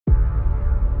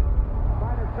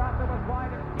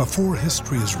Before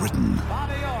history is written,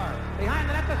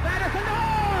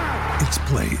 it's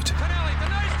played.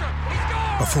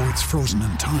 Before it's frozen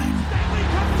in time,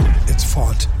 it's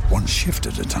fought one shift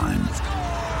at a time.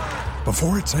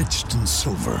 Before it's etched in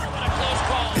silver,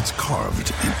 it's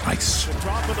carved in ice.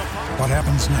 What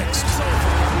happens next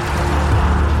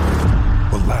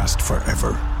will last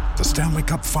forever. The Stanley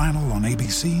Cup Final on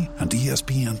ABC and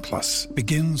ESPN Plus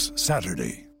begins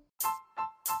Saturday.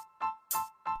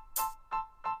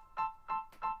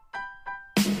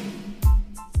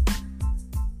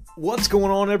 What's going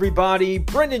on, everybody?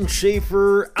 Brendan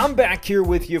Schaefer. I'm back here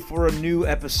with you for a new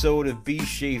episode of Be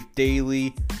Shafe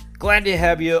Daily. Glad to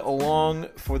have you along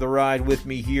for the ride with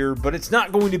me here, but it's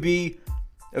not going to be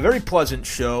a very pleasant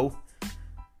show.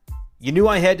 You knew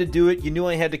I had to do it. You knew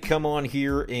I had to come on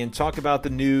here and talk about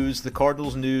the news, the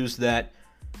Cardinals news that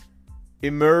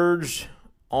emerged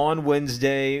on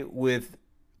Wednesday with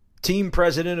Team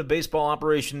President of Baseball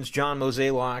Operations John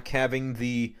Mozeliak having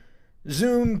the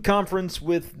Zoom conference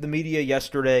with the media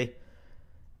yesterday.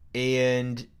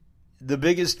 And the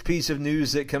biggest piece of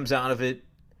news that comes out of it,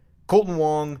 Kolten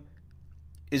Wong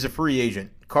is a free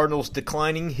agent. Cardinals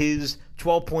declining his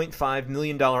 $12.5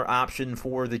 million option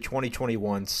for the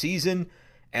 2021 season.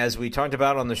 As we talked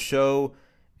about on the show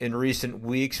in recent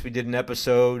weeks, we did an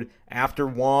episode after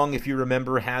Wong, if you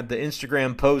remember, had the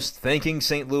Instagram post thanking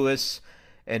St. Louis,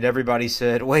 and everybody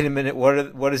said, wait a minute,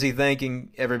 what is he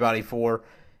thanking everybody for?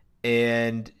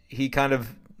 And he kind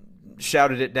of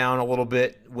shouted it down a little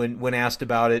bit when asked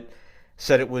about it.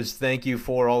 Said it was thank you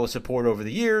for all the support over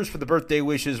the years, for the birthday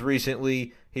wishes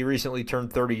recently. He recently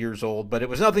turned 30 years old, but it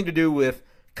was nothing to do with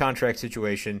contract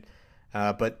situation.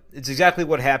 But it's exactly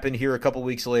what happened here a couple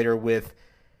weeks later with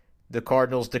the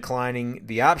Cardinals declining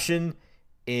the option.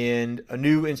 And a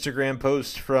new Instagram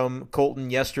post from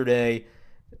Kolten yesterday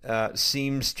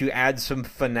seems to add some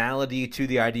finality to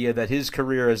the idea that his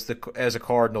career as a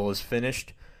Cardinal is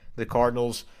finished. The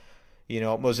Cardinals,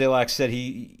 Mozeliak said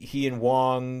he and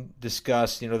Wong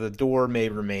discussed, the door may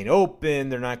remain open.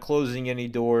 They're not closing any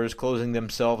doors, closing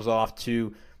themselves off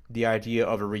to the idea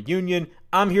of a reunion.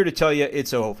 I'm here to tell you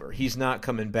it's over. He's not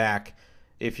coming back.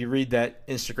 If you read that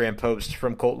Instagram post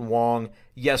from Kolten Wong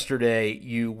yesterday,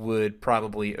 you would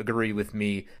probably agree with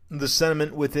me. The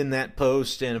sentiment within that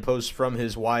post and a post from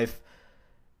his wife,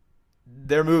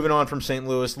 they're moving on from St.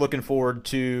 Louis, looking forward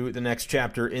to the next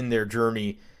chapter in their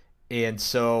journey. And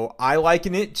so I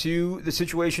liken it to the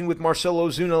situation with Marcell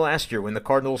Ozuna last year when the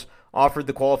Cardinals offered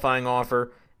the qualifying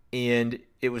offer and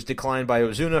it was declined by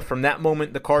Ozuna. From that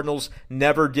moment, the Cardinals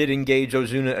never did engage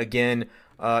Ozuna again,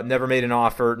 never made an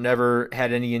offer, never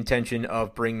had any intention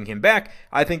of bringing him back.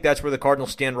 I think that's where the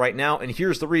Cardinals stand right now, and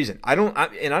here's the reason. I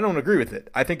don't agree with it.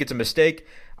 I think it's a mistake.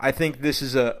 I think this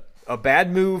is a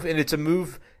bad move, and it's a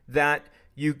move that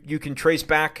you can trace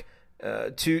back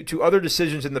to other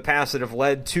decisions in the past that have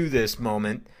led to this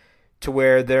moment, to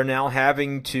where they're now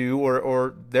having to,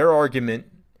 or their argument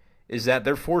is that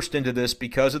they're forced into this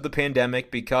because of the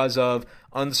pandemic, because of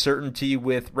uncertainty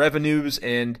with revenues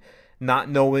and not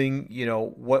knowing,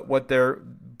 what their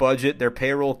budget, their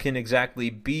payroll can exactly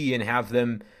be, and have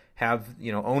them have,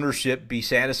 ownership be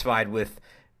satisfied with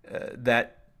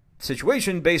that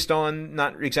situation based on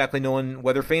not exactly knowing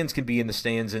whether fans can be in the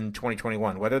stands in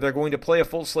 2021, whether they're going to play a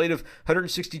full slate of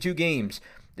 162 games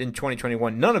in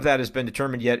 2021. None of that has been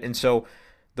determined yet. And so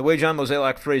the way John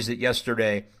Mozeliak phrased it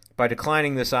yesterday, by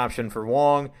declining this option for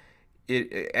Wong,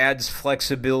 it adds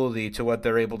flexibility to what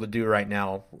they're able to do right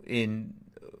now in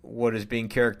what is being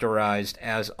characterized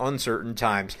as uncertain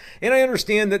times. And I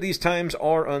understand that these times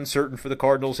are uncertain for the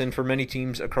Cardinals and for many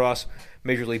teams across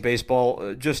Major League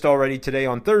Baseball. Just already today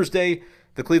on Thursday,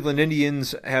 the Cleveland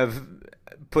Indians have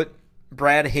put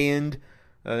Brad Hand,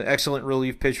 an excellent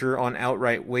relief pitcher, on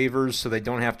outright waivers so they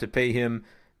don't have to pay him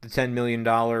the $10 million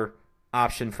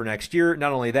option for next year.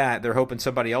 Not only that, they're hoping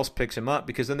somebody else picks him up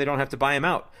because then they don't have to buy him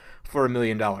out for $1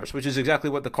 million, which is exactly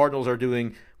what the Cardinals are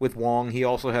doing with Wong. He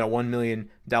also had a $1 million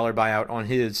buyout on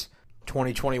his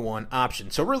 2021 option.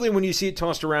 So really, when you see it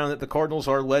tossed around that the Cardinals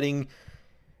are letting,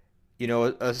 a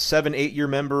 7-8 year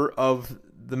member of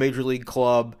the Major League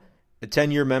club, a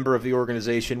 10-year member of the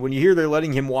organization, when you hear they're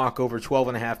letting him walk over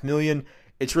 $12.5 million,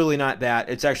 it's really not that.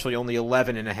 It's actually only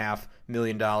 $11.5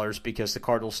 million because the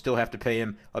Cardinals still have to pay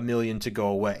him $1 million to go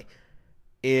away.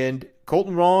 And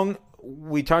Kolten Wong,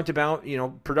 we talked about,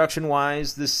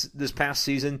 production-wise this past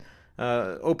season,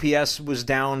 OPS was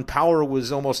down, power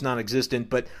was almost non-existent,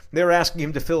 but they were asking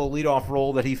him to fill a leadoff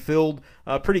role that he filled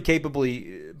pretty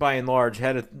capably by and large.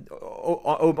 Had a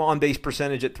on-base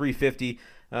percentage at .350,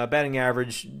 batting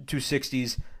average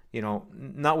 260s.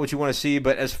 Not what you want to see,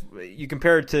 but as you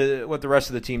compare it to what the rest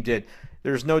of the team did,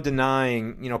 there's no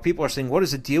denying, people are saying, what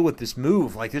is the deal with this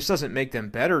move? Like, this doesn't make them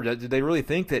better. Do they really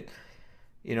think that,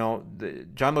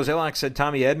 John Mozeliak said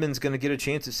Tommy Edman's going to get a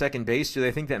chance at second base? Do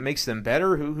they think that makes them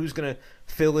better? Who's going to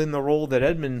fill in the role that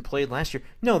Edman played last year?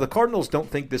 No, the Cardinals don't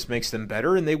think this makes them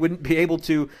better, and they wouldn't be able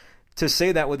to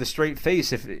say that with a straight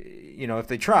face if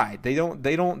they tried. They don't.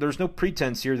 There's no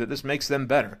pretense here that this makes them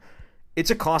better.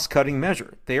 It's a cost-cutting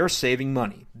measure. They are saving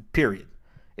money, period.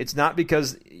 It's not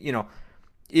because,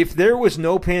 if there was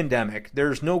no pandemic,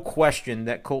 there's no question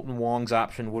that Kolten Wong's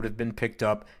option would have been picked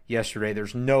up yesterday.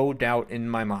 There's no doubt in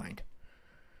my mind.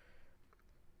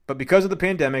 But because of the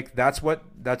pandemic, that's what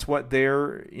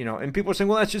they're, and people are saying,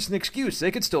 well, that's just an excuse.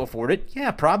 They could still afford it.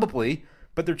 Yeah, probably,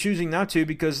 but they're choosing not to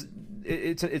because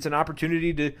it's an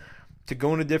opportunity to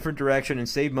go in a different direction and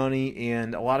save money.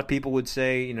 And a lot of people would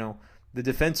say, the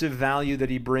defensive value that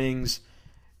he brings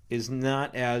is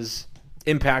not as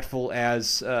impactful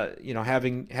as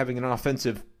having an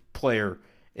offensive player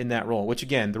in that role, which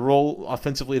again, the role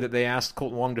offensively that they asked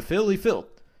Kolten Wong to fill, he filled.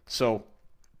 So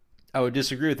I would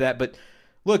disagree with that. But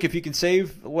look, if you can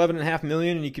save $11.5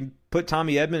 million and you can put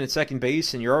Tommy Edman at second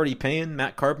base, and you're already paying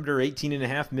Matt Carpenter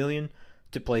 $18.5 million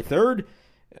to play third,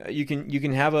 you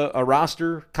can have a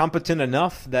roster competent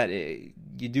enough that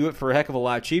you do it for a heck of a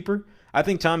lot cheaper. I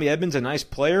think Tommy Edman's a nice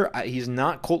player. He's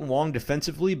not Kolten Wong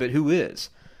defensively, but who is?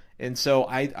 And so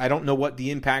I don't know what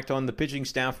the impact on the pitching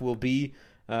staff will be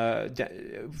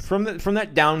from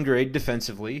that downgrade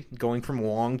defensively, going from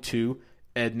Wong to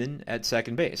Edman at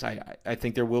second base. I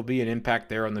think there will be an impact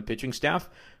there on the pitching staff.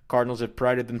 Cardinals have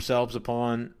prided themselves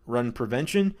upon run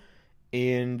prevention,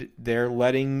 and they're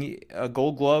letting a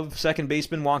Gold Glove second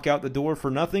baseman walk out the door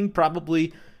for nothing.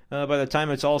 Probably by the time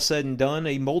it's all said and done,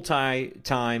 a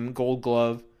multi-time Gold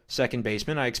Glove second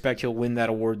baseman. I expect he'll win that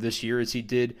award this year as he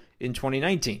did in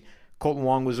 2019. Kolten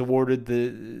Wong was awarded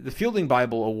the Fielding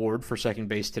Bible Award for second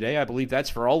base today. I believe that's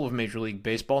for all of Major League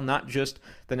Baseball, not just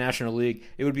the National League.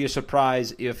 It would be a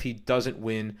surprise if he doesn't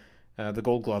win the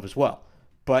Gold Glove as well.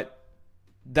 But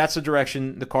that's the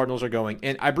direction the Cardinals are going.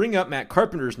 And I bring up Matt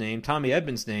Carpenter's name, Tommy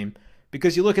Edman's name,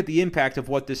 because you look at the impact of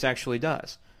what this actually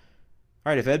does.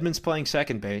 All right, if Edman's playing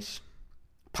second base,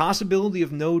 possibility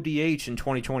of no DH in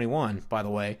 2021, by the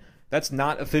way. That's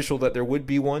not official that there would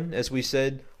be one, as we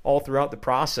said all throughout the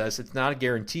process. It's not a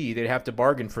guarantee. They'd have to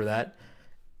bargain for that,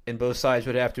 and both sides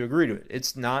would have to agree to it.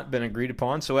 It's not been agreed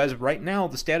upon. So as of right now,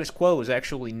 the status quo is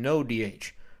actually no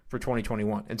DH for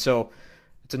 2021. And so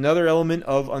it's another element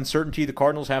of uncertainty. The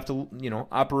Cardinals have to,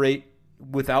 operate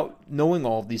without knowing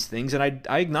all of these things, and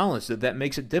I acknowledge that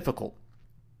makes it difficult.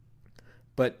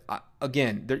 But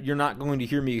again, you're not going to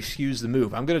hear me excuse the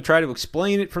move. I'm going to try to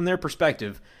explain it from their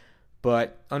perspective,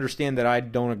 but understand that I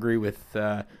don't agree with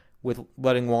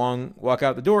letting Wong walk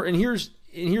out the door. And here's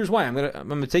why. I'm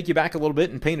going to take you back a little bit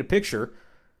and paint a picture.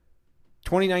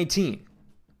 2019,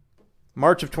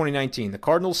 March of 2019, the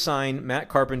Cardinals signed Matt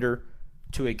Carpenter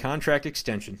to a contract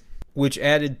extension, which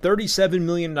added $37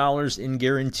 million in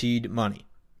guaranteed money.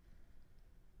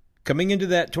 Coming into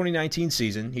that 2019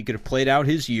 season, he could have played out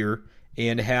his year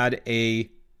and had a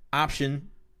option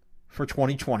for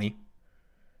 2020,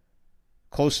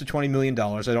 close to $20 million.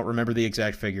 I don't remember the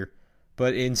exact figure.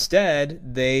 But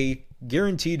instead, they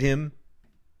guaranteed him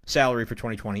salary for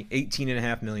 2020,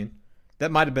 $18.5 million.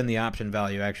 That might have been the option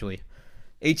value, actually.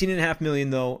 $18.5 million,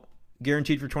 though,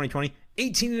 guaranteed for 2020.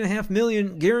 $18.5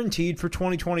 million guaranteed for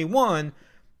 2021.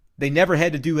 They never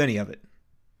had to do any of it.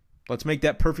 Let's make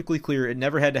that perfectly clear. It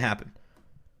never had to happen.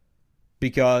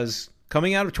 Because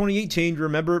coming out of 2018,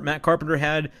 remember, Matt Carpenter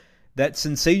had that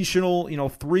sensational,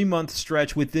 3-month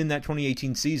stretch within that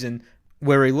 2018 season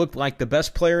where he looked like the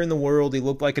best player in the world. He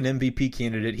looked like an MVP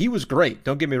candidate. He was great,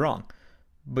 don't get me wrong.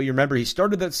 But you remember, he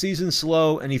started that season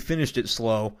slow and he finished it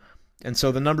slow. And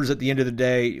so the numbers at the end of the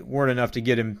day weren't enough to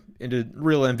get him into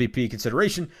real MVP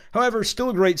consideration. However, still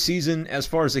a great season as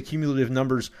far as the cumulative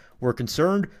numbers were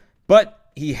concerned. But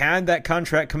he had that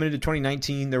contract coming into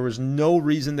 2019. There was no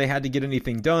reason they had to get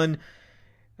anything done.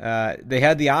 They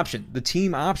had the option, the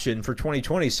team option for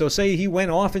 2020. So say he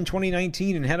went off in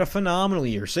 2019 and had a phenomenal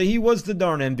year. Say he was the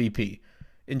darn MVP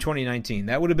in 2019.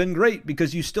 That would have been great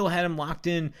because you still had him locked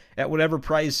in at whatever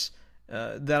price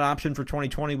that option for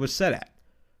 2020 was set at.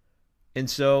 And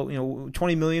so,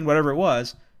 $20 million, whatever it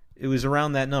was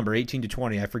around that number, 18 to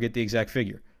 20. I forget the exact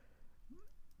figure.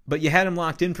 But you had him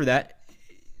locked in for that.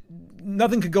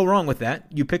 Nothing could go wrong with that.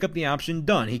 You pick up the option,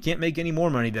 done. He can't make any more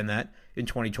money than that in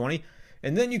 2020.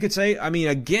 And then you could say,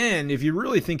 again, if you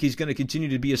really think he's going to continue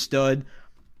to be a stud,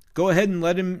 go ahead and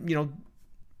let him,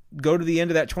 go to the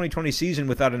end of that 2020 season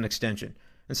without an extension.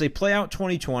 And say, play out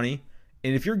 2020.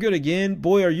 And if you're good again,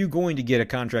 boy, are you going to get a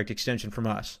contract extension from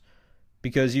us.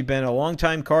 because you've been a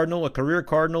longtime Cardinal, a career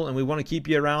Cardinal, and we want to keep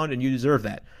you around, and you deserve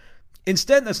that.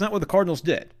 Instead, that's not what the Cardinals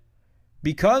did.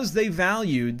 Because they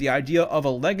valued the idea of a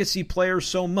legacy player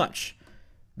so much,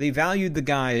 they valued the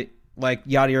guy like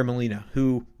Yadier Molina,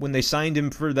 who, when they signed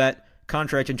him for that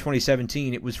contract in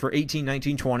 2017, it was for 18,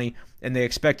 19, 20, and they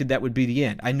expected that would be the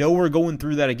end. I know we're going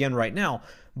through that again right now,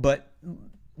 but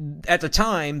at the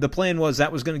time, the plan was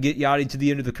that was going to get Yadi to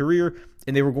the end of the career,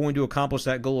 and they were going to accomplish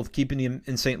that goal of keeping him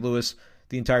in St. Louis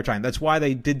the entire time. That's why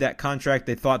they did that contract.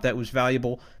 They thought that was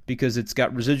valuable because it's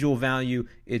got residual value.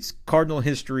 It's Cardinal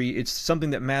history. It's something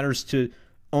that matters to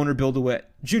owner Bill DeWitt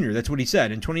Jr. That's what he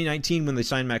said. In 2019, when they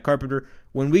signed Matt Carpenter,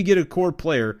 when we get a core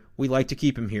player, we like to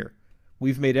keep him here.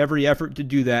 We've made every effort to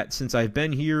do that since I've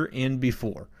been here and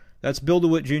before. That's Bill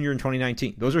DeWitt Jr. in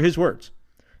 2019. Those are his words.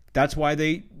 That's why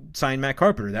they signed Matt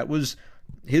Carpenter. That was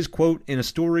his quote in a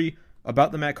story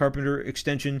about the Matt Carpenter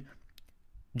extension,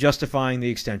 justifying the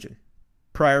extension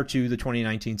prior to the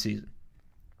 2019 season.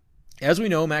 As we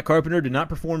know, Matt Carpenter did not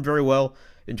perform very well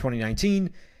in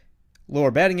 2019.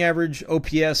 Lower batting average,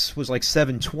 OPS was like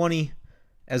 720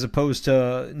 as opposed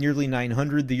to nearly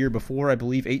 900 the year before, I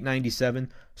believe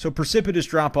 897. So precipitous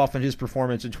drop off in his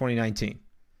performance in 2019.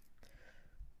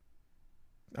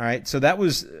 All right, so that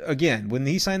was, again, when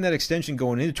he signed that extension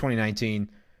going into 2019,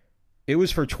 it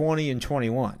was for 20 and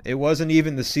 21. It wasn't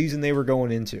even the season they were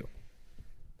going into.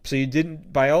 So you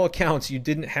didn't, by all accounts, you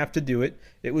didn't have to do it.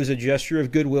 It was a gesture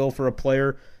of goodwill for a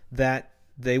player that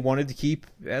they wanted to keep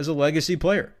as a legacy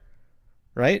player,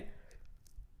 right?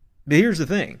 But here's the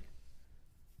thing.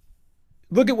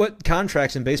 Look at what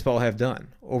contracts in baseball have done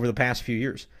over the past few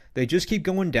years. They just keep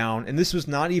going down, and this was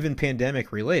not even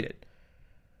pandemic related.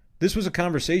 This was a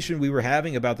conversation we were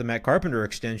having about the Matt Carpenter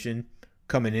extension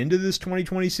coming into this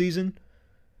 2020 season,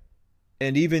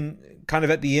 and even kind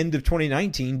of at the end of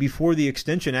 2019 before the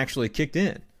extension actually kicked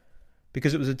in,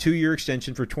 because it was a 2-year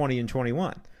extension for 20 and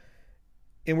 21.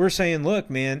 And we're saying, look,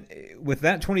 man, with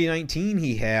that 2019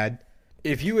 he had,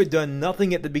 if you had done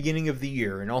nothing at the beginning of the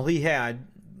year and all he had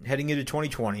heading into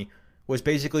 2020 was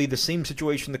basically the same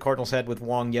situation the Cardinals had with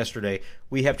Wong yesterday.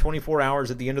 We have 24 hours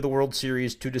at the end of the World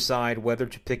Series to decide whether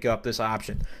to pick up this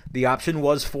option. The option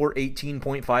was for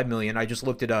 $18.5 million. I just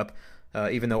looked it up,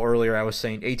 even though earlier I was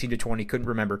saying 18 to 20, couldn't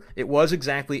remember. It was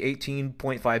exactly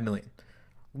 $18.5 million.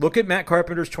 Look at Matt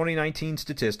Carpenter's 2019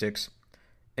 statistics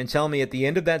and tell me at the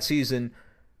end of that season,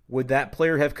 would that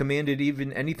player have commanded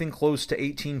even anything close to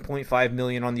 $18.5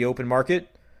 million on the open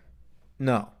market?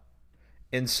 No.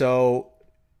 And so,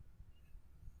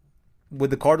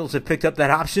 would the Cardinals have picked up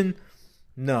that option?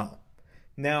 No.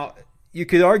 Now, you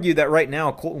could argue that right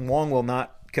now Colton Wong will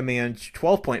not command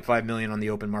 $12.5 million on the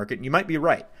open market, and you might be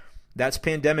right. That's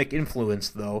pandemic influence,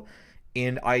 though,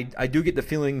 and I do get the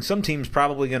feeling some team's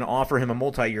probably going to offer him a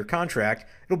multi-year contract.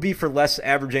 It'll be for less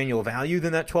average annual value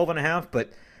than that $12.5,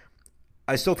 but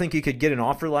I still think he could get an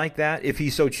offer like that if he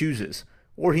so chooses.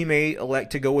 Or he may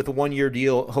elect to go with a 1-year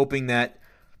deal, hoping that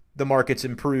the markets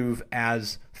improve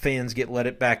as fans get let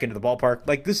it back into the ballpark.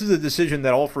 Like, this is a decision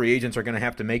that all free agents are going to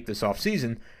have to make this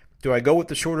offseason. Do I go with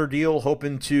the shorter deal,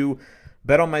 hoping to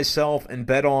bet on myself and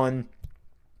bet on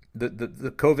the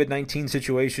COVID-19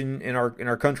 situation in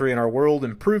our country and our world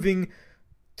improving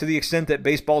to the extent that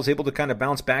baseball is able to kind of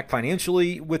bounce back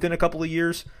financially within a couple of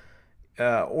years?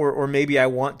 Or maybe I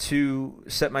want to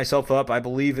set myself up. I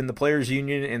believe in the players'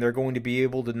 union, and they're going to be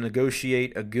able to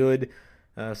negotiate a good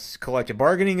collective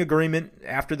bargaining agreement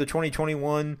after the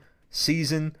 2021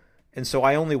 season, and so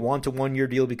I only want a 1-year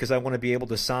deal because I want to be able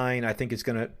to sign. I think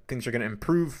things are gonna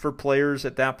improve for players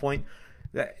at that point.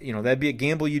 That'd be a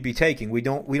gamble you'd be taking. We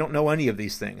don't know any of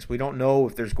these things. We don't know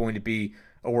if there's going to be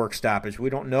a work stoppage. We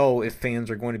don't know if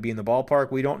fans are going to be in the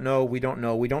ballpark. We don't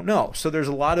know. So there's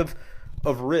a lot of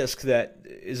risk that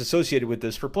is associated with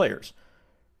this for players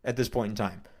at this point in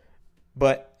time.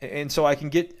 And so I can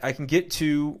get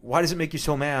to, why does it make you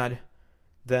so mad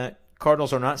that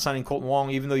Cardinals are not signing Colton Wong,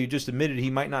 even though you just admitted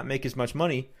he might not make as much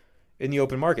money in the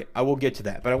open market? I will get to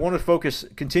that, but I want to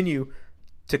continue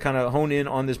to kind of hone in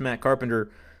on this Matt Carpenter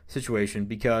situation,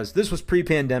 because this was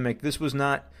pre-pandemic. This was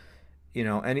not,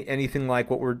 anything like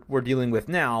what we're dealing with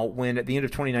now, when at the end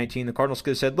of 2019, the Cardinals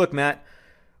could have said, look, Matt,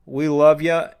 we love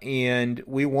you and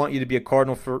we want you to be a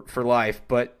Cardinal for life,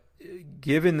 but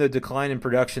given the decline in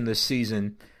production this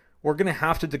season, we're going to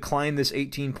have to decline this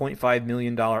 $18.5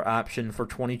 million option for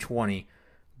 2020,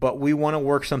 but we want to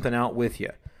work something out with you.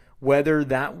 Whether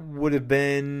that would have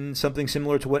been something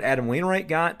similar to what Adam Wainwright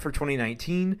got for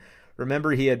 2019.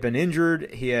 Remember, he had been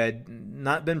injured. He had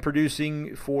not been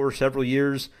producing for several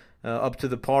years up to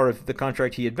the par of the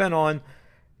contract he had been on.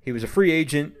 He was a free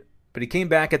agent. But he came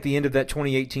back at the end of that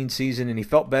 2018 season, and he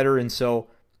felt better, and so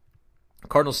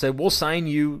Cardinals said, we'll sign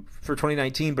you for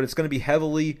 2019, but it's going to be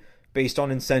heavily based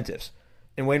on incentives.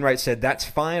 And Wainwright said, that's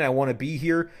fine, I want to be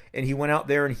here. And he went out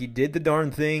there and he did the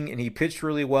darn thing, and he pitched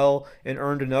really well and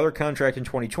earned another contract in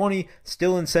 2020,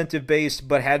 still incentive-based,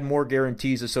 but had more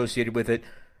guarantees associated with it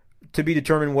to be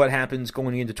determined what happens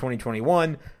going into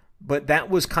 2021. But that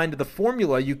was kind of the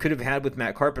formula you could have had with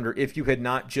Matt Carpenter if you had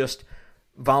not just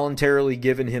voluntarily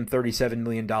given him $37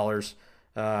 million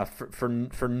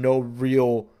for no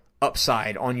real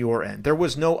upside on your end. There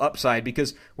was no upside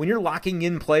because when you're locking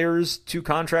in players to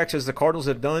contracts as the Cardinals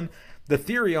have done, the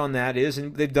theory on that is,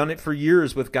 and they've done it for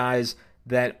years with guys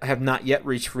that have not yet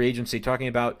reached free agency, talking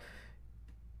about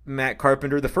Matt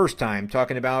Carpenter the first time,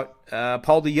 talking about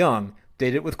Paul DeJong, they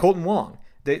did it with Colton Wong,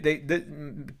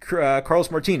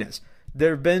 Carlos Martinez.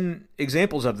 There have been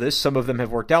examples of this. Some of them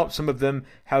have worked out. Some of them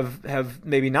have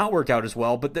maybe not worked out as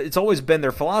well, but it's always been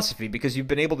their philosophy because you've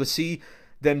been able to see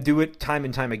them do it time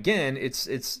and time again.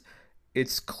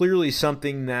 It's clearly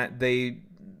something that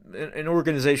an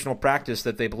organizational practice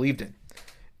that they believed in.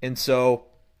 And so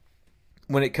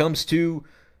when it comes to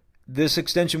this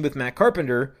extension with Matt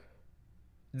Carpenter,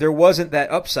 there wasn't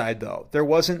that upside though. There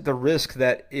wasn't the risk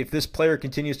that if this player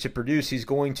continues to produce, he's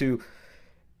going to,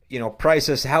 price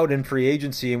us out in free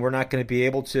agency and we're not going to be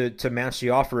able to match the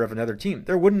offer of another team.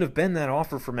 There wouldn't have been that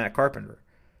offer for Matt Carpenter.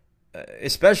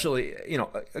 Especially,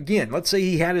 again, let's say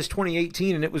he had his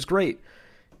 2018 and it was great.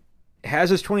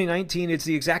 Has his 2019, it's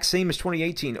the exact same as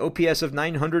 2018. OPS of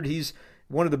 900, he's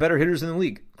one of the better hitters in the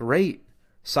league. Great.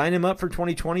 Sign him up for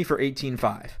 2020 for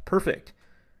 18.5. Perfect.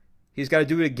 He's got to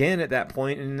do it again at that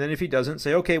point, and then if he doesn't,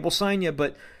 say, okay, we'll sign you,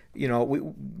 but we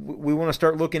want to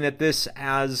start looking at this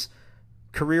as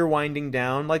career winding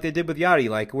down like they did with Yachty.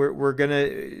 Like we're going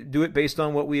to do it based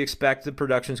on what we expect the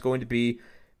production's going to be,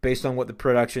 based on what the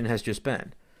production has just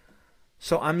been.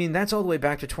 So, I mean, that's all the way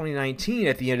back to 2019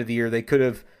 at the end of the year. They could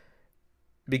have,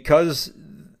 because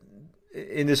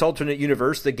in this alternate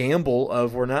universe, the gamble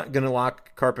of we're not going to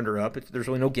lock Carpenter up, there's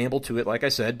really no gamble to it, like I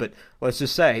said, but let's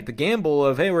just say the gamble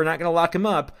of, hey, we're not going to lock him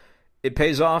up, it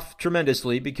pays off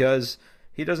tremendously because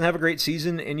he doesn't have a great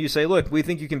season, and you say, look, we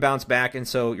think you can bounce back, and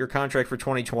so your contract for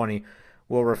 2020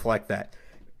 will reflect that.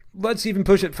 Let's even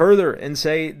push it further and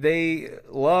say they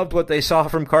loved what they saw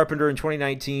from Carpenter in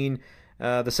 2019,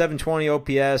 the 720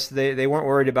 OPS. They weren't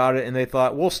worried about it, and they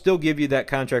thought, we'll still give you that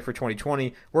contract for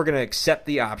 2020. We're going to accept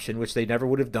the option, which they never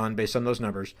would have done based on those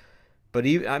numbers. But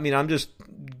I'm just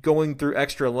going through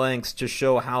extra lengths to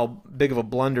show how big of a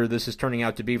blunder this is turning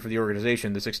out to be for the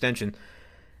organization, this extension.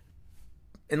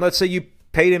 And let's say you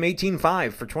paid him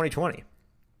 $18.5 for 2020.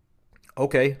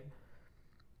 Okay.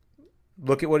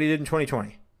 Look at what he did in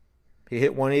 2020. He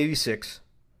hit 186,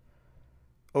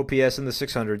 OPS in the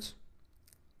 600s.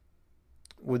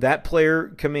 Would that player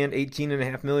command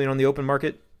 $18.5 million on the open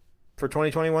market for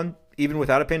 2021, even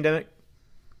without a pandemic?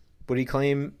 Would he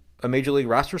claim a major league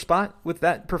roster spot with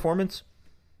that performance,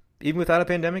 even without a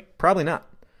pandemic? Probably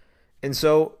not. And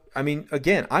so,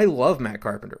 again, I love Matt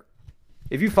Carpenter.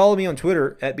 If you follow me on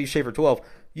Twitter at bschaefer12,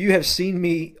 you have seen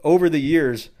me over the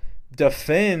years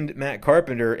defend Matt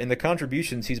Carpenter and the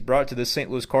contributions he's brought to the St.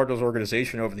 Louis Cardinals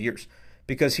organization over the years,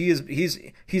 because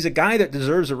he's a guy that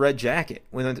deserves a red jacket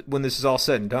when this is all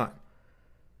said and done.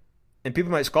 And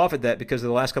people might scoff at that because of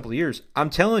the last couple of years. I'm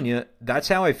telling you, that's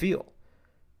how I feel.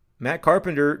 Matt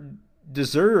Carpenter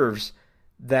deserves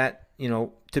that,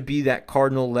 to be that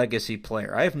Cardinal legacy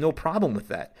player. I have no problem with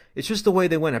that. It's just the way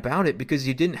they went about it, because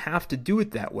you didn't have to do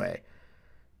it that way.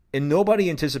 And nobody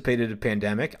anticipated a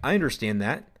pandemic. I understand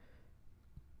that.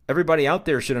 Everybody out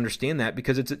there should understand that,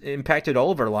 because it's impacted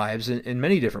all of our lives in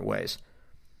many different ways.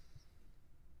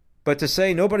 But to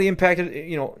say nobody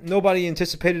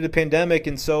anticipated a pandemic,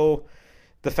 and so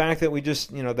the fact that we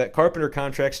just, that Carpenter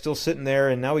contract's still sitting there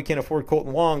and now we can't afford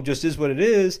Colton Wong just is what it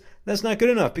is, that's not good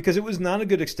enough, because it was not a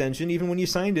good extension even when you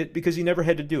signed it, because you never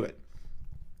had to do it.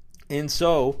 And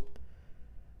so,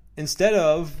 instead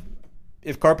of,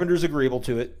 if Carpenter's agreeable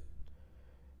to it,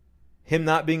 him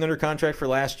not being under contract for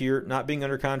last year, not being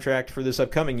under contract for this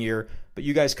upcoming year, but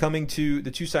you guys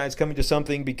the two sides coming to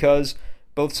something because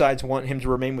both sides want him to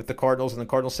remain with the Cardinals, and the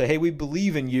Cardinals say, hey, we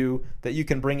believe in you that you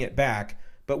can bring it back,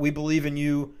 but we believe in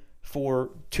you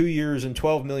for 2 years and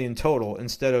 $12 million total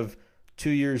instead of 2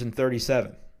 years and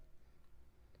 37.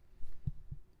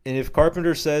 And if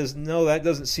Carpenter says, no, that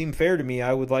doesn't seem fair to me,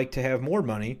 I would like to have more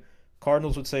money,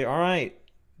 Cardinals would say, all right,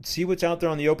 see what's out there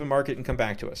on the open market and come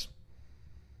back to us.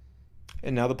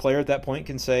 And now the player at that point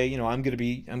can say, I'm going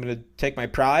to take my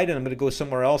pride and I'm going to go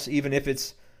somewhere else, even if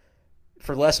it's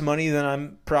for less money than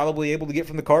I'm probably able to get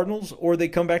from the Cardinals, or they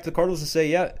come back to the Cardinals and say,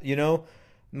 yeah, the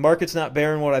market's not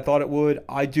bearing what I thought it would.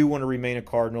 I do want to remain a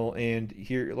Cardinal, and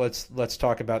here let's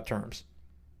talk about terms.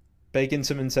 Bake in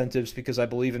some incentives because I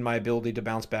believe in my ability to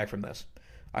bounce back from this.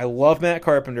 I love Matt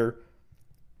Carpenter,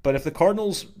 but if the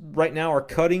Cardinals right now are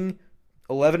cutting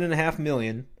 $11.5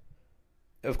 million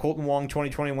of Kolten Wong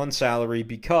 2021 salary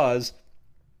because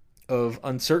of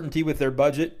uncertainty with their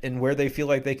budget and where they feel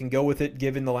like they can go with it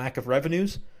given the lack of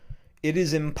revenues, it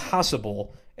is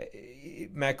impossible.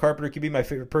 Matt Carpenter could be my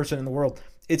favorite person in the world.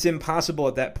 It's impossible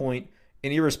at that point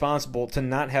and irresponsible to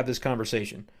not have this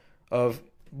conversation of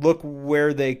look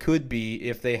where they could be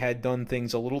if they had done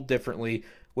things a little differently,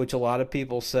 which a lot of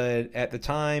people said at the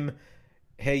time,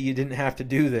 hey, you didn't have to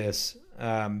do this.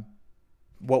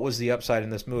 What was the upside in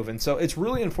this move? And so it's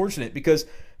really unfortunate because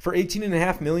for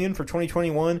 $18.5 million for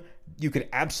 2021, you could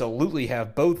absolutely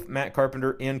have both Matt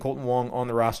Carpenter and Kolten Wong on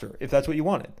the roster if that's what you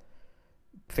wanted.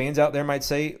 Fans out there might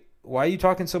say, why are you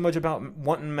talking so much about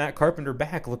wanting Matt Carpenter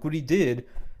back? Look what he did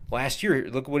last year.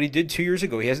 Look what he did 2 years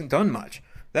ago. He hasn't done much.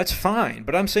 That's fine.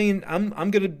 But I'm saying I'm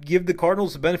going to give the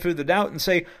Cardinals the benefit of the doubt and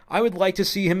say I would like to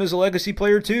see him as a legacy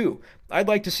player too. I'd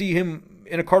like to see him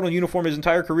in a Cardinal uniform his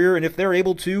entire career. And if they're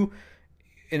able to,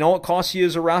 and all it costs you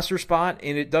is a roster spot,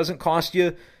 and it doesn't cost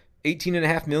you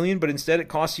 $18.5 million, but instead it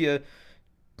costs you,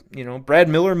 Brad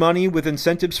Miller money with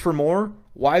incentives for more,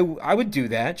 why I would do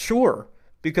that, sure.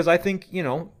 Because I think,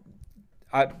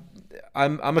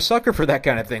 I'm a sucker for that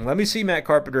kind of thing. Let me see Matt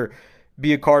Carpenter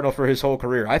be a Cardinal for his whole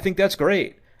career. I think that's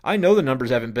great. I know the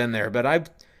numbers haven't been there, but I've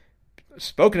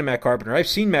spoken to Matt Carpenter. I've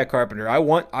seen Matt Carpenter.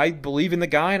 I believe in the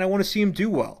guy, and I want to see him do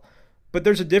well. But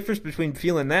there's a difference between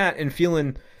feeling that and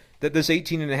feeling that this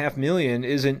 $18.5 million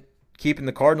isn't keeping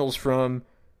the Cardinals from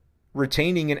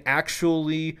retaining an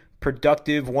actually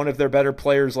productive, one of their better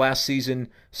players last season,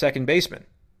 second baseman.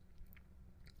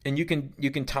 And you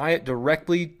can tie it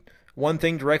directly, one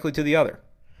thing directly to the other.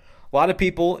 A lot of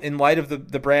people, in light of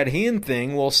the Brad Hand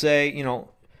thing, will say,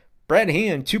 Brad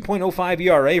Hand, 2.05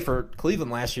 ERA for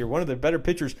Cleveland last year, one of their better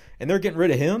pitchers, and they're getting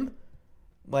rid of him?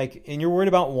 And you're worried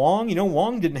about Wong?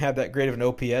 Wong didn't have that great of an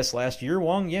OPS last year.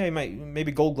 Wong, yeah, he might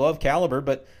maybe Gold Glove caliber,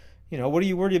 but what are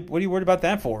you worried about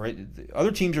that for?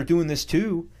 Other teams are doing this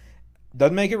too.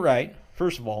 Doesn't make it right,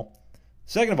 first of all.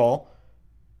 Second of all,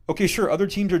 okay, sure, other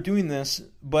teams are doing this,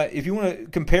 but if you want to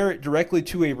compare it directly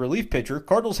to a relief pitcher,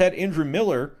 Cardinals had Andrew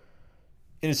Miller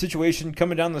in a situation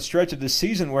coming down the stretch of this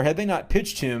season where had they not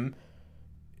pitched him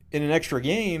in an extra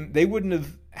game, they wouldn't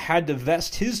have had to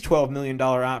vest his $12 million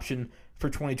option for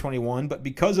 2021, but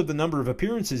because of the number of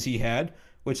appearances he had,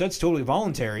 which that's totally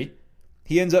voluntary,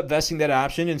 he ends up vesting that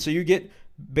option, and so you get,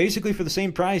 basically for the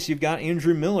same price, you've got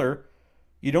Andrew Miller,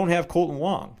 you don't have Kolten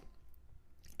Wong.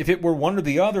 If it were one or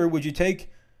the other, would you take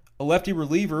a lefty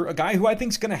reliever, a guy who I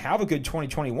think is going to have a good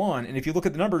 2021, and if you look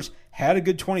at the numbers, had a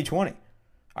good 2020.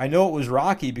 I know it was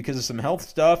rocky because of some health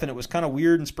stuff, and it was kind of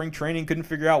weird in spring training, couldn't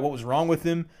figure out what was wrong with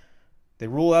him. They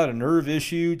rule out a nerve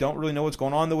issue, don't really know what's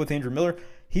going on though with Andrew Miller.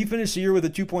 He finished the year with a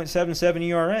 2.77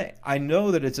 ERA. I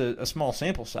know that it's a small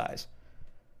sample size,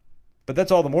 but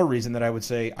that's all the more reason that I would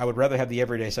say I would rather have the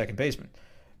everyday second baseman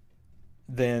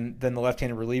than the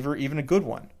left-handed reliever, even a good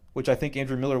one, which I think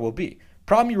Andrew Miller will be.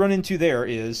 Problem you run into there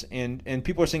is, and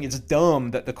people are saying it's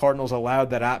dumb that the Cardinals allowed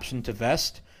that option to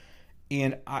vest.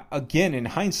 And again, in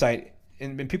hindsight,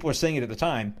 and people are saying it at the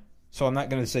time, so I'm not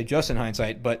going to say just in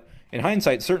hindsight, but in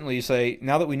hindsight, certainly you say,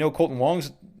 now that we know Kolten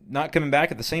Wong's not coming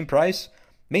back at the same price,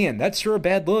 man, that's sure a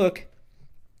bad look.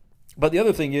 But the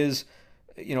other thing is,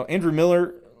 Andrew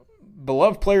Miller,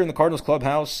 beloved player in the Cardinals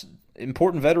clubhouse,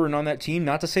 important veteran on that team,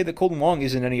 not to say that Kolten Wong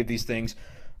isn't any of these things,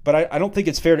 but I don't think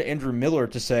it's fair to Andrew Miller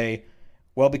to say,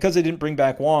 well, because they didn't bring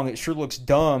back Wong, it sure looks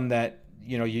dumb that,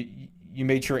 you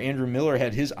made sure Andrew Miller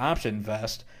had his option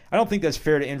vest. I don't think that's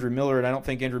fair to Andrew Miller, and I don't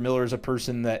think Andrew Miller is a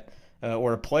person that,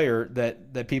 or a player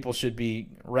that people should be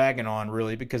ragging on,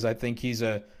 really, because I think he's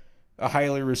a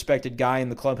highly respected guy in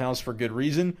the clubhouse for good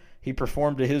reason. He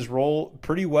performed to his role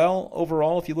pretty well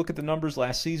overall if you look at the numbers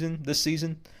this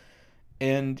season.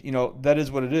 And, that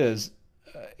is what it is.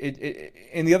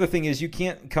 And the other thing is you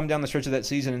can't come down the stretch of that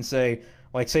season and say,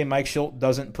 say Mike Shildt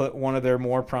doesn't put one of their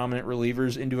more prominent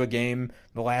relievers into a game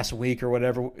the last week or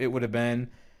whatever it would have been,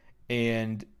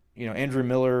 and Andrew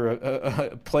Miller,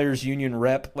 a players union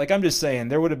rep. I'm just saying,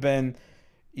 there would have been,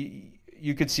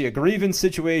 you could see a grievance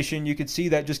situation. You could see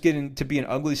that just getting to be an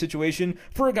ugly situation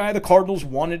for a guy the Cardinals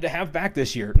wanted to have back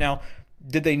this year. Now,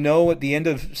 did they know at the end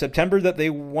of September that they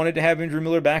wanted to have Andrew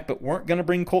Miller back but weren't going to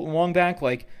bring Kolten Wong back?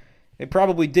 It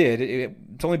probably did.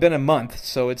 It's only been a month,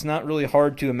 so it's not really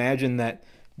hard to imagine that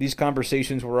these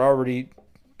conversations were already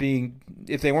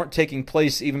if they weren't taking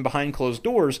place even behind closed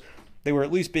doors, they were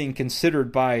at least being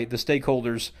considered by the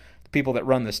stakeholders, the people that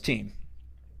run this team.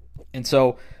 And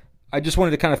so I just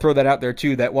wanted to kind of throw that out there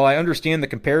too, that while I understand the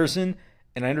comparison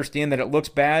and I understand that it looks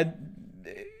bad,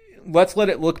 let's let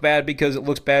it look bad because it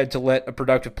looks bad to let a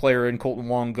productive player in Kolten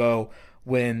Wong go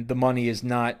when the money is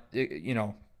not,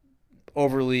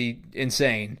 overly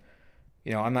insane.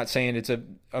 I'm not saying it's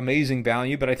an amazing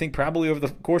value, but I think probably over the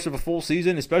course of a full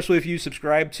season, especially if you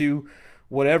subscribe to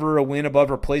whatever a win above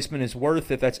replacement is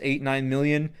worth, if that's $8-9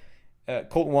 million,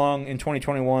 Kolten Wong in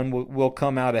 2021 will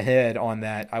come out ahead on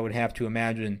that. I would have to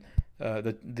imagine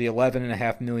the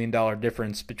 $11.5 million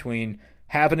difference between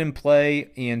having him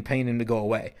play and paying him to go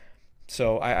away.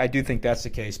 So I do think that's the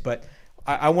case, but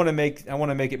I want to make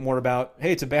it more about,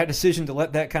 hey, it's a bad decision to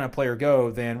let that kind of player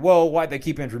go than, well, why'd they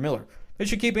keep Andrew Miller? They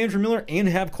should keep Andrew Miller and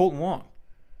have Kolten Wong.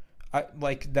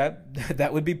 That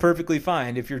would be perfectly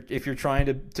fine if you're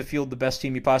trying to field the best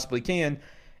team you possibly can.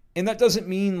 And that doesn't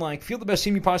mean field the best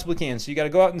team you possibly can. So you got to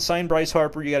go out and sign Bryce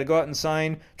Harper. You got to go out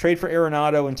and trade for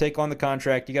Arenado and take on the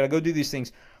contract. You got to go do these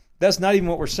things. That's not even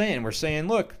what we're saying. We're saying,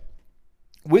 look,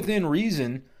 within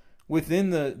reason,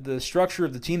 within the structure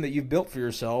of the team that you've built for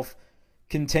yourself,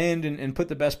 contend and put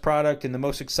the best product and the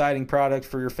most exciting product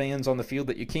for your fans on the field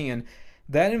that you can.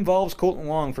 That involves Kolten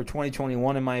Wong for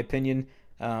 2021, in my opinion.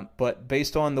 But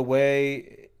based on the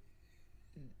way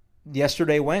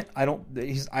yesterday went,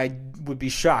 I would be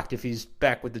shocked if he's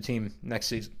back with the team next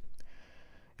season.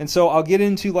 And so I'll get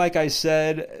into, like I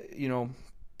said,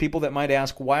 people that might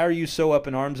ask, why are you so up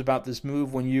in arms about this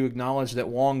move when you acknowledge that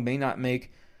Wong may not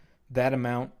make that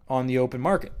amount on the open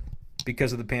market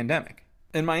because of the pandemic?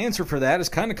 And my answer for that is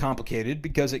kind of complicated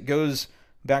because it goes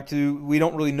back to we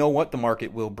don't really know what the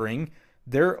market will bring.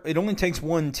 It only takes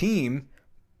one team,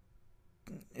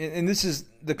 and this is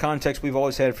the context we've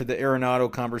always had for the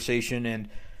Arenado conversation and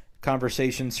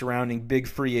conversations surrounding big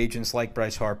free agents like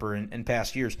Bryce Harper in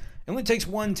past years. It only takes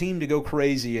one team to go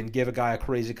crazy and give a guy a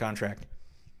crazy contract.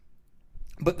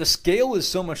 But the scale is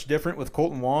so much different with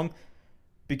Kolten Wong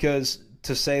because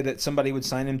to say that somebody would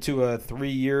sign him to a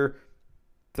 3-year,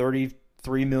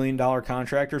 $33 million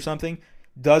contract or something,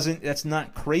 that's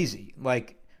not crazy.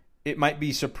 It might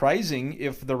be surprising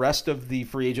if the rest of the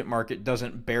free agent market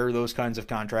doesn't bear those kinds of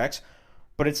contracts,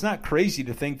 but it's not crazy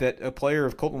to think that a player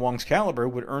of Kolten Wong's caliber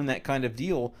would earn that kind of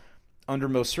deal under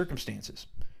most circumstances.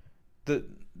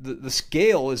 The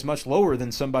scale is much lower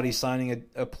than somebody signing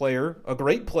a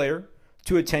great player,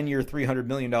 to a 10-year, $300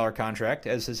 million contract,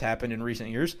 as has happened in recent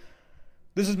years.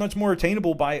 This is much more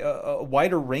attainable by a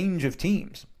wider range of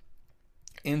teams.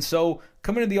 And so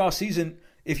coming into the offseason,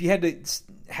 if you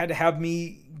had to have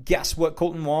me guess what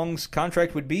Kolten Wong's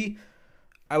contract would be,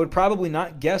 I would probably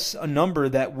not guess a number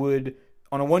that would,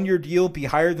 on a 1-year deal, be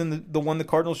higher than the one the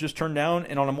Cardinals just turned down,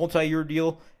 and on a multi-year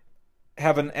deal,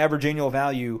 have an average annual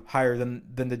value higher than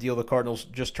the deal the Cardinals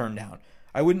just turned down.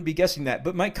 I wouldn't be guessing that,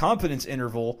 but my confidence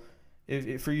interval,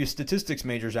 if for you statistics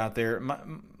majors out there,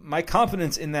 my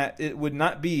confidence in that it would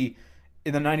not be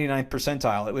in the 99th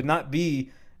percentile. It would not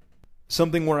be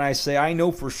something where I say, I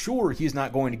know for sure he's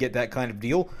not going to get that kind of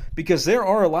deal, because there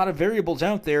are a lot of variables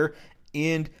out there,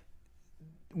 and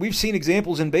we've seen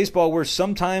examples in baseball where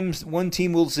sometimes one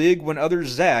team will zig when others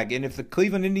zag. And if the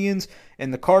Cleveland Indians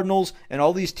and the Cardinals and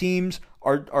all these teams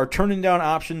are turning down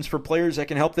options for players that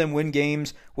can help them win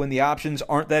games when the options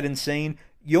aren't that insane,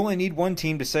 you only need one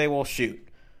team to say, well, shoot,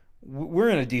 we're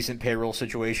in a decent payroll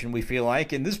situation, we feel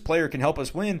like, and this player can help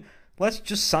us win. Let's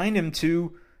just sign him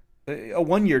to a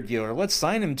 1-year deal, or let's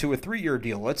sign him to a 3-year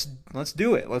deal. Let's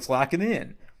do it. Let's lock it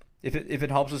in. If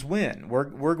it helps us win,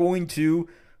 we're going to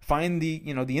find the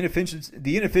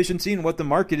inefficiency in what the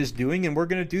market is doing, and we're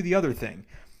going to do the other thing.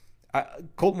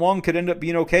 Kolten Wong could end up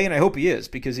being okay, and I hope he is,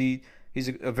 because he's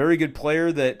a very good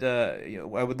player that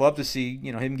I would love to see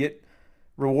him get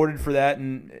rewarded for that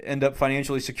and end up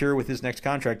financially secure with his next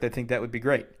contract. I think that would be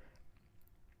great.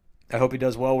 I hope he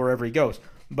does well wherever he goes.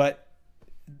 But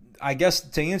I guess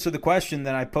to answer the question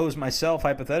that I posed myself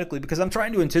hypothetically, because I'm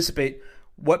trying to anticipate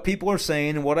what people are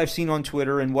saying and what I've seen on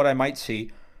Twitter and what I might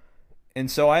see. And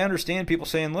so I understand people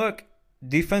saying, look,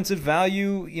 defensive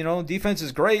value, defense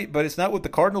is great, but it's not what the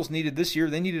Cardinals needed this year.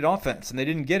 They needed offense, and they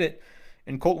didn't get it.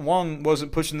 And Kolten Wong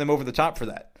wasn't pushing them over the top for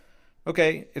that.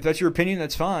 Okay, if that's your opinion,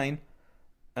 that's fine.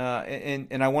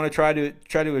 And I want to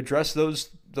try to address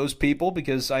those people,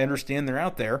 because I understand they're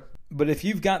out there. But if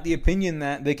you've got the opinion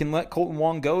that they can let Kolten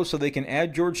Wong go so they can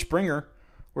add George Springer,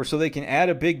 or so they can add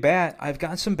a big bat, I've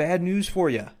got some bad news for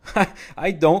you.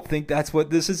 I don't think that's what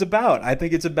this is about. I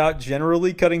think it's about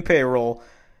generally cutting payroll,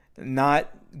 not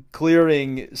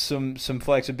clearing some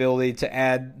flexibility to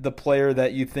add the player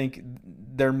that you think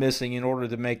they're missing in order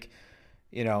to make,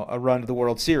 a run to the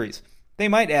World Series. They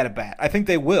might add a bat. I think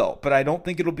they will, but I don't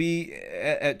think it'll be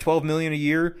at $12 million a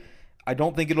year. I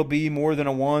don't think it'll be more than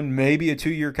a 1, maybe a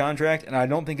 2-year contract, and I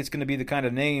don't think it's going to be the kind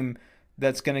of name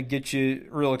that's going to get you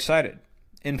real excited.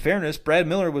 In fairness, Brad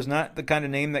Miller was not the kind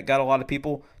of name that got a lot of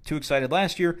people too excited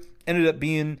last year. Ended up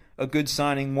being a good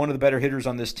signing, one of the better hitters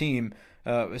on this team,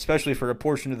 especially for a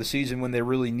portion of the season when they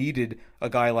really needed a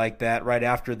guy like that right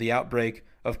after the outbreak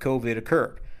of COVID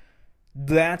occurred.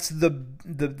 That's the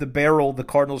barrel the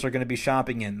Cardinals are going to be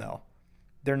shopping in, though.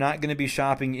 They're not going to be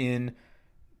shopping in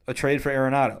a trade for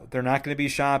Arenado. They're not going to be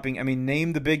shopping.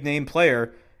 Name the big name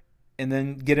player and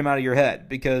then get him out of your head,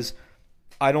 because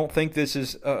I don't think this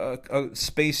is a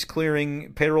space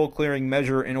clearing, payroll clearing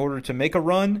measure in order to make a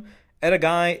run at a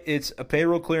guy. It's a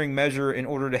payroll clearing measure in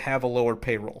order to have a lower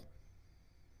payroll.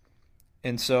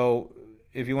 And so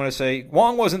if you want to say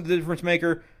Wong wasn't the difference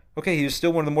maker, okay, he was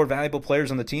still one of the more valuable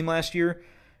players on the team last year,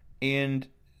 and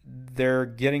they're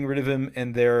getting rid of him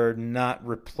and they're not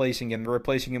replacing him. They're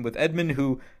replacing him with Edman,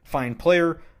 who, fine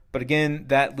player, but again,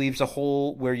 that leaves a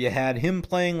hole where you had him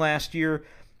playing last year.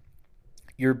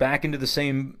 You're back into the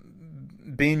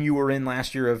same bin you were in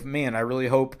last year of, man, I really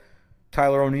hope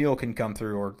Tyler O'Neill can come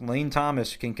through, or Lane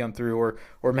Thomas can come through,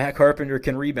 or Matt Carpenter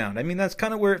can rebound. That's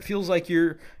kind of where it feels like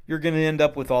you're going to end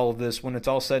up with all of this when it's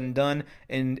all said and done.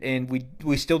 And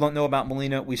we still don't know about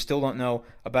Molina. We still don't know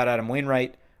about Adam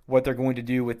Wainwright, what they're going to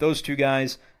do with those two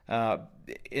guys. And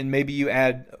maybe you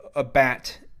add a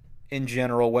bat in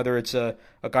general, whether it's a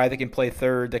guy that can play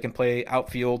third, that can play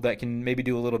outfield, that can maybe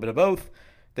do a little bit of both.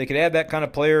 They could add that kind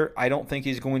of player. I don't think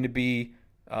he's going to be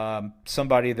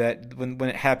somebody that when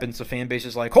it happens, the fan base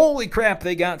is like, holy crap,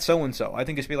 they got so-and-so. I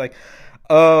think it's be like,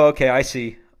 oh, okay, I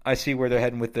see where they're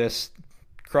heading with this.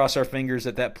 Cross our fingers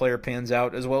that player pans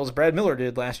out as well as Brad Miller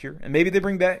did last year. And maybe they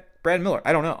bring back Brad Miller.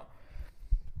 I don't know.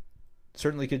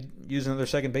 Certainly could use another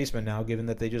second baseman now, given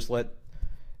that they just let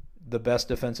the best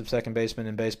defensive second baseman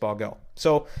in baseball go.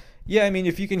 So, yeah,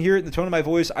 if you can hear it in the tone of my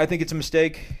voice, I think it's a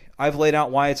mistake. I've laid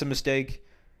out why it's a mistake.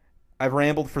 I've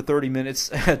rambled for 30 minutes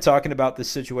talking about this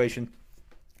situation.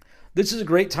 This is a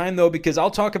great time, though, because I'll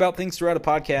talk about things throughout a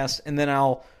podcast, and then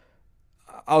I'll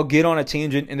get on a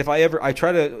tangent. And if I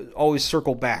try to always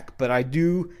circle back, but I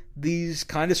do these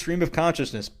kind of stream of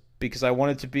consciousness because I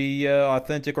want it to be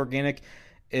authentic, organic,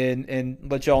 and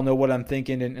let y'all know what I'm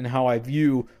thinking and how I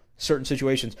view certain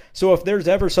situations. So if there's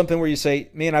ever something where you say,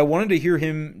 man, I wanted to hear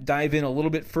him dive in a little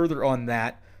bit further on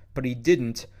that, but he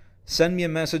didn't, send me a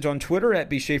message on Twitter at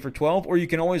bschaefer12, or you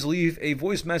can always leave a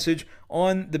voice message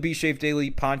on the B Schaefer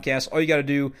Daily podcast. All you got to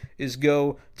do is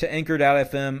go to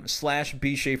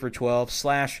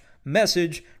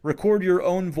anchor.fm/bschaefer12/message, record your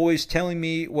own voice telling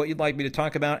me what you'd like me to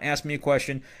talk about, ask me a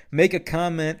question, make a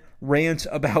comment, rant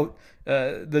about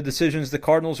the decisions the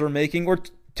Cardinals are making, or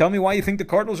tell me why you think the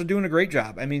Cardinals are doing a great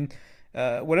job.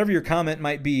 Whatever your comment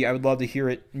might be, I would love to hear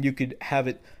it, and you could have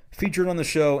it featured on the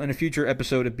show in a future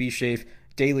episode of B Schaefer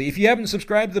Daily. If you haven't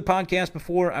subscribed to the podcast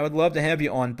before, I would love to have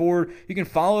you on board. You can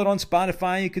follow it on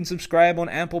Spotify. You can subscribe on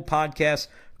Apple Podcasts,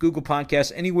 Google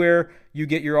Podcasts, anywhere you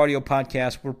get your audio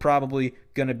podcasts. We're probably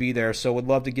going to be there. So would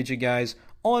love to get you guys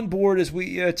on board as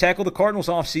we tackle the Cardinals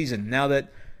offseason now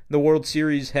that the World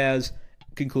Series has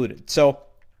concluded. So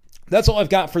that's all I've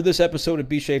got for this episode of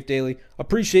B Schaefer Daily.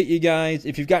 Appreciate you guys.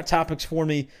 If you've got topics for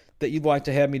me that you'd like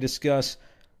to have me discuss,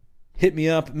 hit me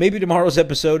up. Maybe tomorrow's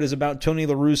episode is about Tony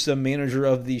La Russa, manager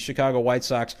of the Chicago White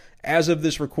Sox. As of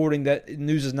this recording, that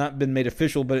news has not been made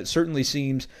official, but it certainly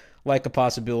seems like a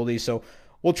possibility. So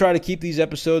we'll try to keep these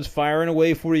episodes firing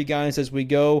away for you guys as we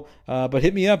go. But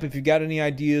hit me up if you've got any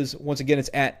ideas. Once again,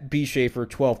 it's at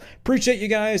bschaefer12. Appreciate you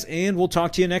guys, and we'll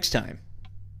talk to you next time.